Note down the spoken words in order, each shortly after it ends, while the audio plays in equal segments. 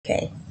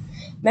Okay.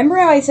 Remember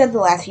how I said the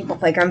last People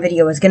Playground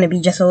video was going to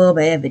be just a little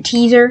bit of a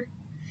teaser?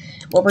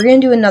 Well, we're going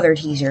to do another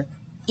teaser.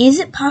 Is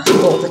it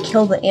possible to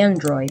kill the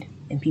android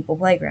in People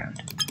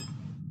Playground?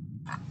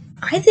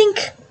 I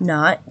think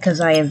not,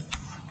 because I have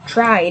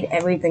tried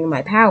everything in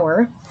my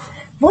power.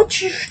 Let's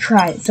just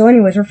try it. So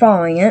anyways, we're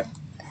following it.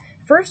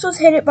 First, let's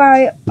hit it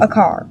by a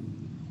car.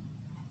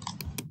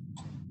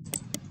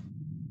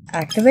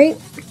 Activate.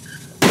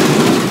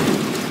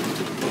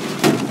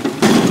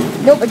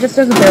 Nope, it just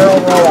does a barrel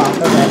roll off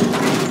of it.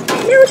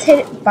 Now let's hit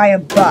it by a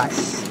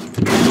bus.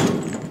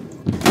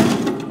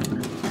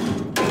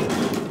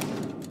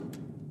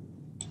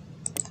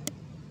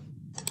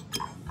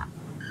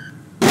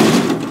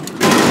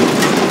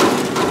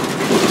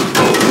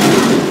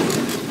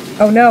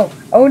 Oh no,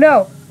 oh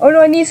no, oh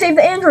no, I need to save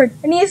the android.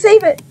 I need to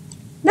save it.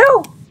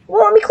 No,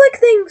 well, let me click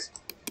things.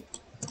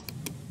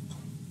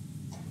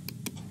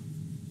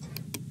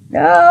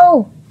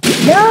 No,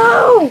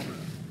 no.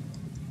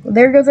 Well,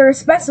 there goes our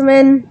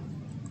specimen.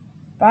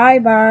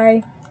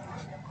 Bye-bye.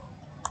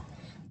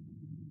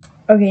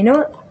 Okay, you know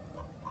what?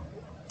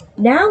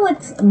 Now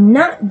let's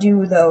not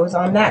do those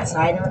on that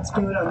side. Let's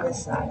do it on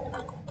this side.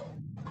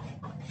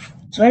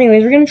 So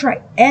anyways, we're going to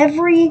try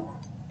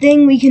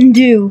everything we can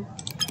do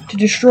to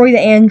destroy the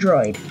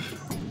android.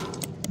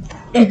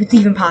 If it's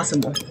even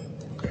possible.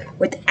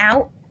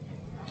 Without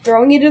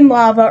throwing it in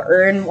lava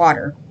or in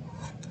water.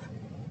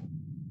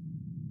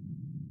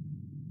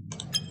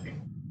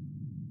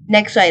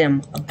 Next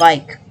item, a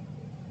bike.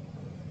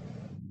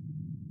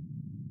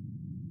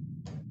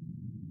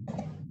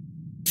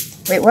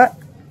 Wait, what?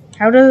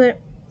 How does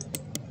it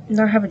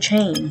not have a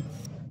chain?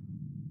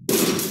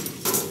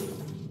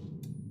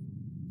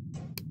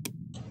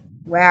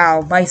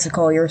 Wow,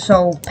 bicycle, you're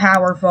so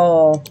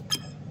powerful.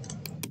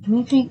 Can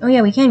we actually, oh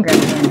yeah, we can grab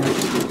the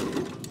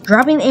android.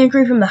 Dropping the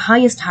android from the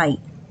highest height.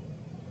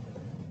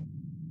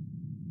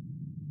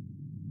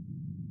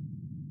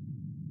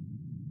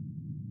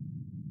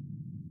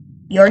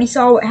 You already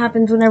saw what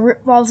happens whenever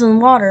it falls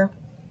in water.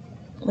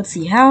 Let's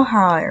see, how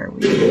high are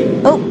we?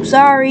 Oh,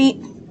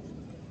 sorry.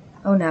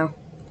 Oh no.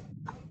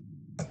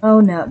 Oh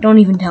no, don't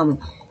even tell me.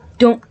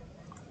 Don't.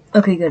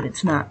 Okay, good,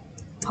 it's not.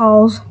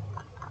 Pause.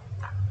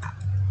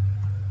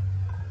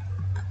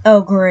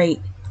 Oh, great.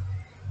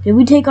 Did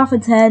we take off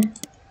its head?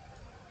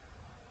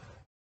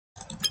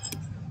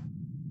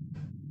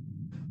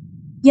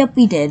 Yep,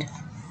 we did.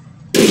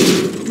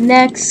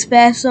 Next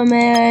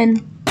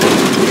specimen.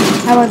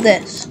 How about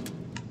this?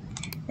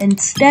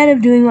 Instead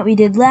of doing what we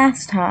did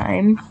last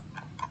time,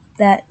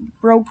 that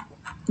broke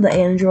the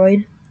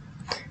android,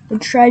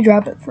 let's try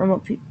drop it from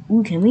up here.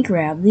 Ooh, can we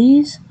grab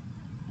these?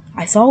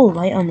 I saw a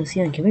light on the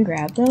ceiling. Can we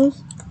grab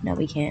those? No,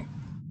 we can't.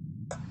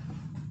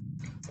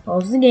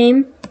 Pause the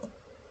game.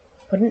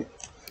 Put it.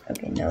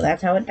 Okay, no,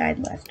 that's how it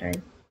died last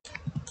time.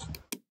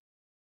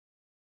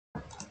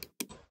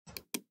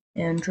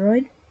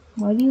 Android,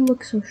 why do you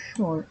look so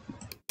short?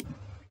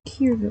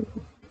 Okay,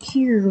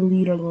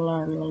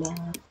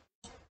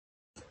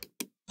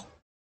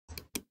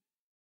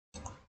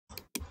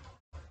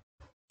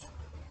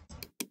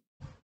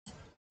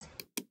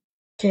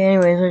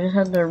 anyways, I just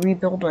had to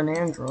rebuild an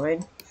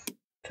android.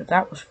 So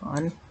that was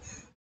fun.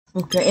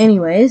 Okay,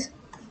 anyways.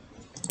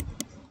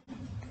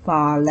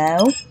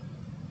 Follow.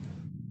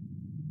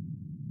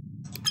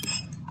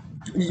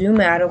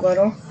 Zoom out a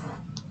little.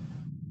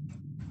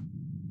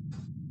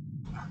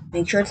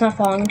 Make sure it's not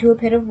falling into a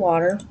pit of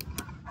water.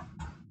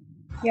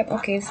 Yep,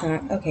 okay, it's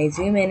not. Okay,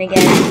 zoom in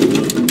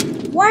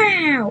again.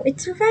 Wow, it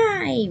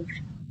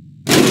survived!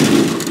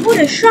 What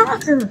a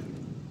shocker!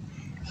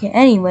 Okay,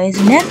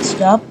 anyways,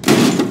 next up,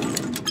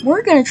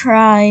 we're gonna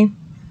try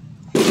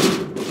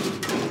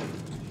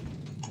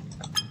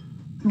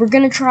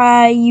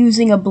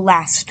using a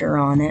blaster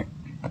on it.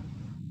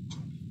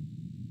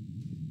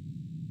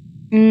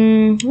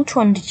 Which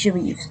one should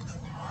we use?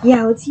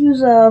 Yeah, let's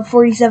use a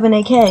 47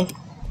 AK.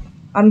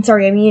 I'm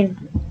sorry, I mean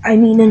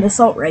an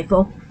assault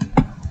rifle.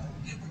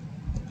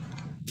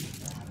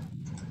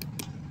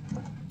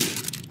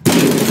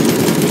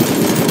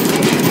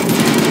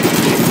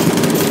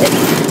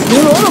 It's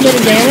doing a little bit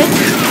of damage.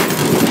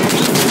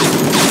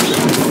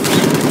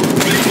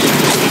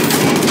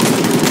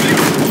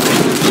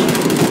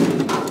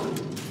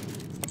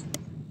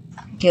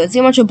 Okay, let's see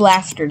how much a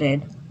blaster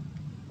did.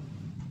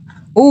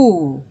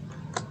 Ooh.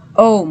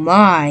 Oh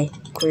my.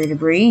 Clear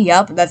debris.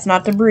 Yup, that's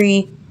not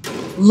debris.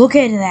 Look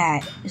at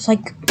that. It's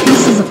like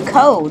pieces of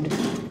code.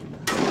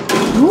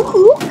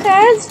 Ooh,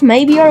 guys.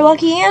 Maybe our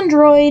lucky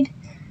android.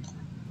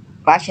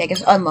 Well, actually, I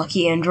guess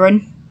unlucky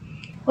android.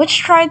 Let's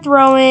try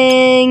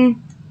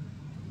throwing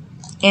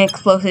an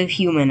explosive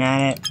human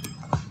at it.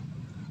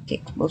 Okay,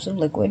 explosive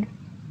liquid.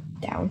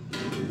 Down.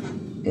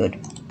 Good.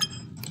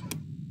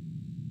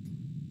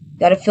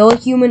 Gotta fill a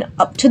human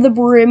up to the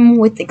brim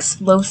with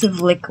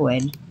explosive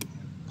liquid.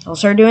 I'll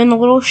start doing the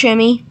little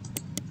shimmy.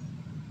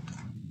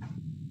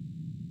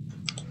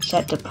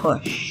 Set to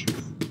push.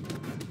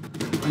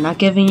 I'm not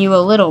giving you a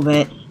little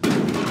bit.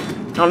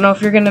 Don't know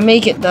if you're gonna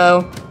make it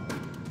though.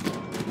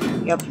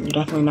 Yep, you're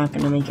definitely not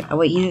gonna make it. Oh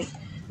wait,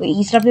 Wait,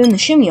 he stopped doing the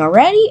shimmy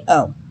already?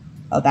 Oh,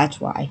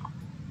 that's why.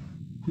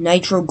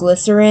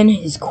 Nitroglycerin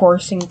is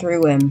coursing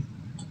through him.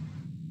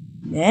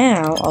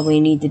 Now, all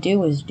we need to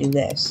do is do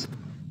this.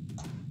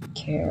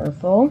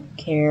 Careful,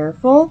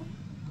 careful.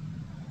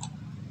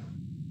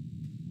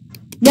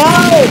 No!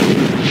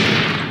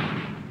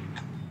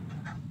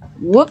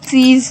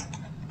 Whoopsies.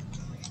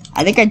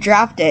 I think I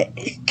dropped it.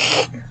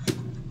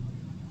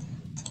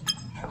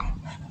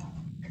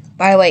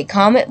 By the way,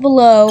 comment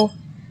below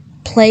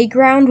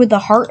playground with the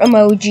heart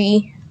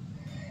emoji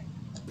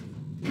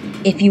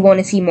if you want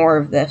to see more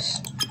of this.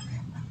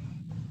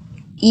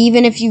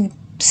 Even if you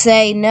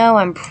say no,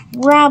 I'm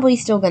probably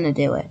still going to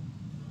do it.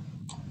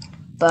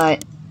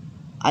 But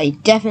I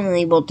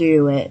definitely will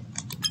do it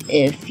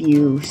if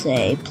you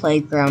say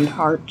playground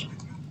heart.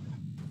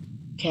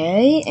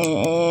 Okay,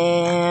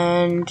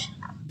 and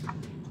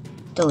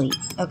delete.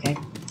 Okay.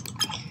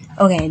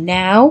 Okay,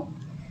 now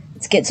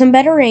let's get some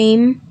better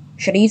aim.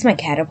 Should I use my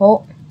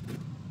catapult?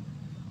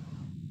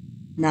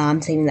 Nah,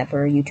 I'm saving that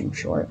for a YouTube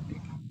short.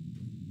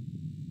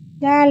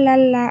 La la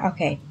la.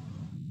 Okay.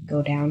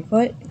 Go down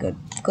foot.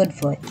 Good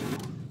foot.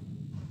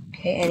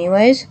 Okay,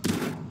 anyways.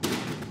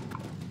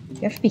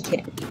 You have to be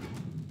kidding me.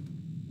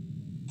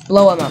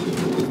 Blow him up.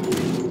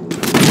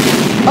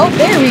 Oh,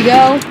 there we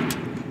go.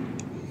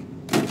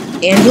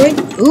 Android?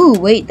 Ooh,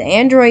 wait, the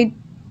android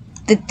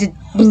did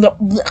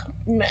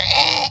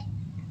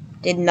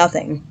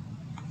nothing.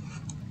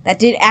 That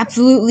did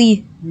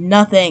absolutely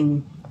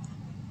nothing.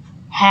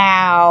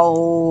 How?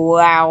 Ow,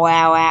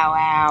 ow, ow,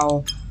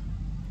 ow.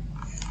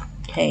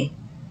 Okay.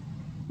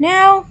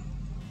 Now,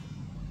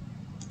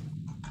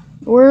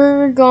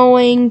 we're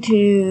going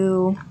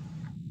to...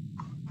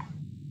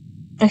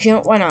 Actually,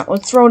 no, why not?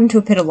 Let's throw it into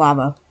a pit of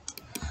lava.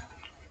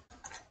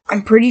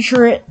 I'm pretty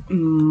sure it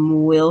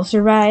will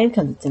survive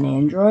because it's an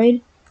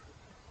android.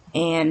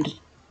 And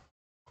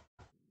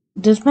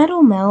does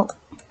metal melt?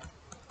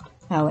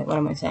 Oh wait, what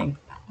am I saying?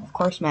 Of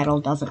course metal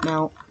doesn't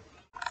melt.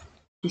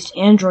 Just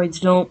androids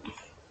don't.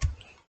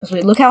 So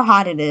wait, look how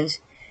hot it is.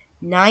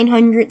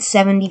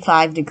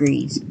 975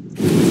 degrees.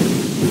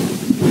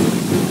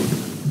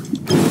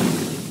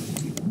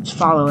 Just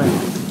follow it.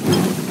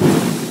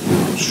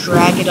 Just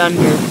drag it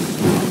under.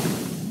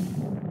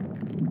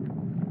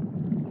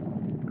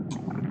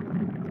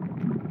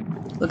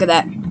 Look at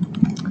that.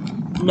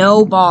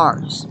 No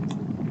bars.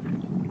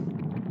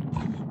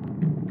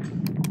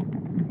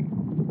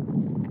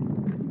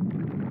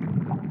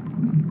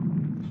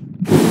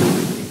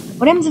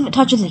 What happens if it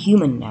touches a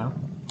human now?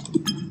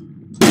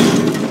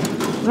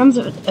 What happens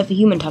if a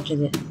human touches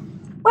it?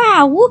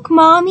 Wow, look,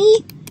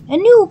 Mommy! A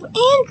new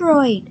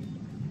android!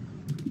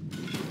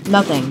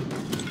 Nothing.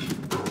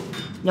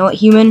 You know what,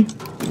 human?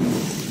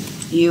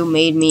 You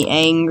made me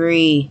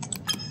angry.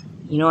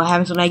 You know what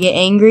happens when I get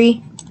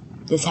angry?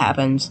 This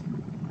happens.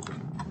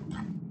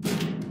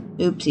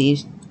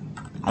 Oopsies.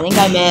 I think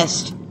I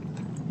missed.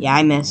 Yeah,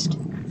 I missed.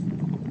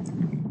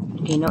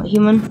 Okay, no,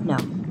 human? No.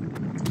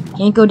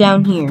 Can't go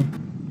down here.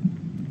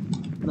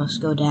 Must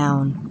go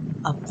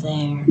down. Up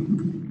there.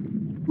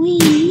 Wee,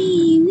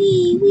 wee,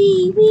 wee,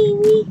 wee, wee,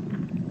 wee.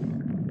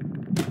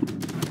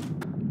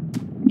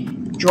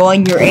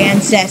 Join your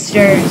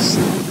ancestors.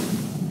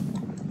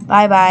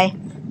 Bye-bye.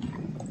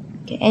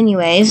 Okay,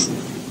 anyways.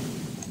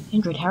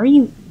 Android, how are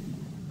you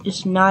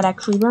just not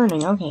actually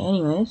burning? Okay,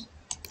 anyways.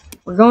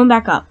 We're going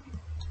back up.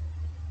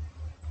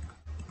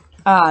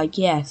 Ah,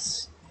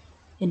 yes.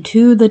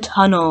 Into the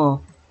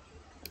tunnel.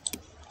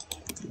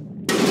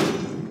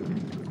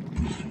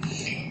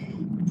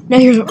 Now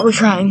here's what we're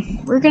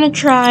trying. We're gonna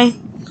try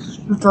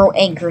and throw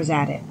anchors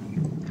at it.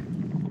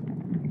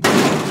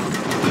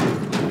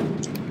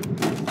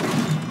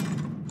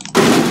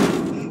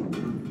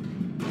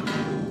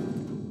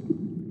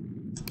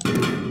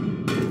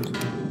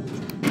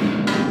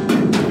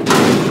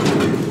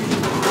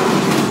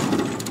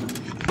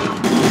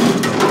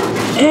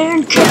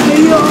 And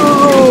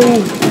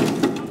KO!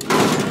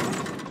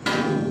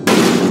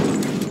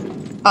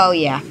 Oh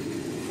yeah.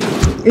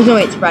 There's no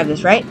way to survive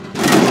this, right?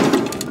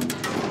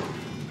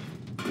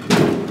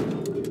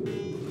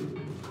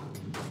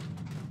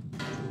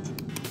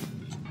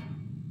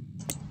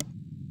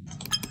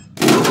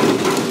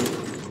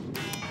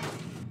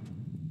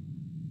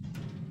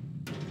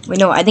 Wait,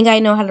 no, I think I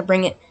know how to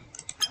bring it.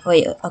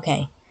 Wait,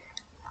 okay.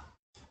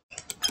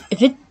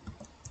 If it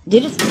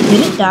did it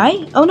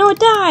die? Oh no, it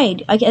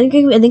died. I think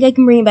I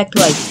can bring it back to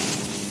life.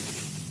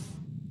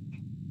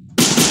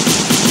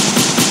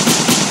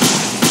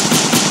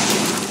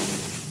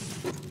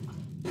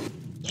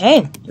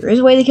 Okay, there is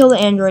a way to kill the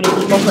android in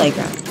People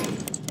Playground.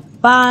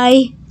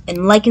 Bye,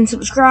 and like and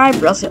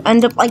subscribe, or else you'll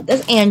end up like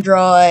this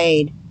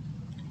android.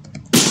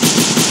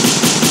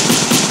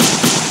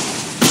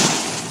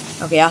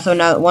 Okay, also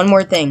now one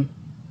more thing.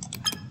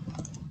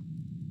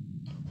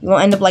 You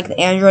won't end up like the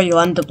android, you'll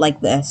end up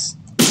like this.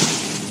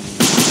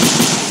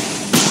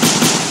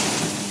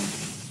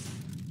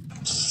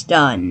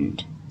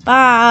 Stunned.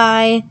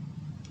 Bye!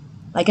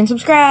 Like and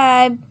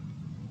subscribe.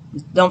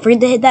 Don't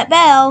forget to hit that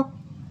bell.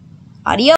 Adios!